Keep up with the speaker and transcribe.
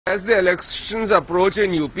As the elections approach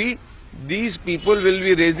in UP, these people will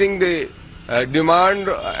be raising the demand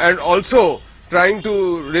and also trying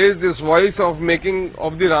to raise this voice of making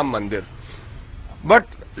of the Ram Mandir. But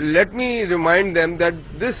let me remind them that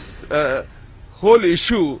this whole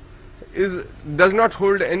issue does not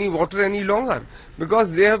hold any water any longer, because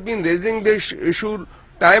they have been raising this issue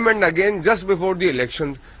time and again just before the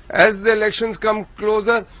elections. As the elections come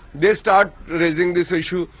closer, they start raising this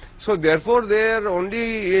issue. So therefore their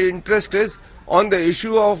only interest is on the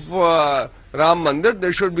issue of Ram Mandir.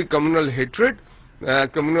 There should be communal hatred,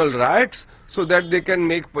 communal riots, so that they can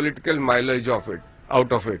make political mileage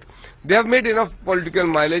out of it. They have made enough political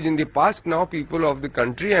mileage in the past. Now people of the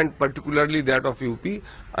country, and particularly that of UP,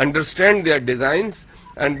 understand their designs,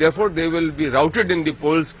 and therefore they will be routed in the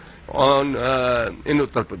polls in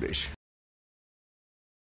Uttar Pradesh.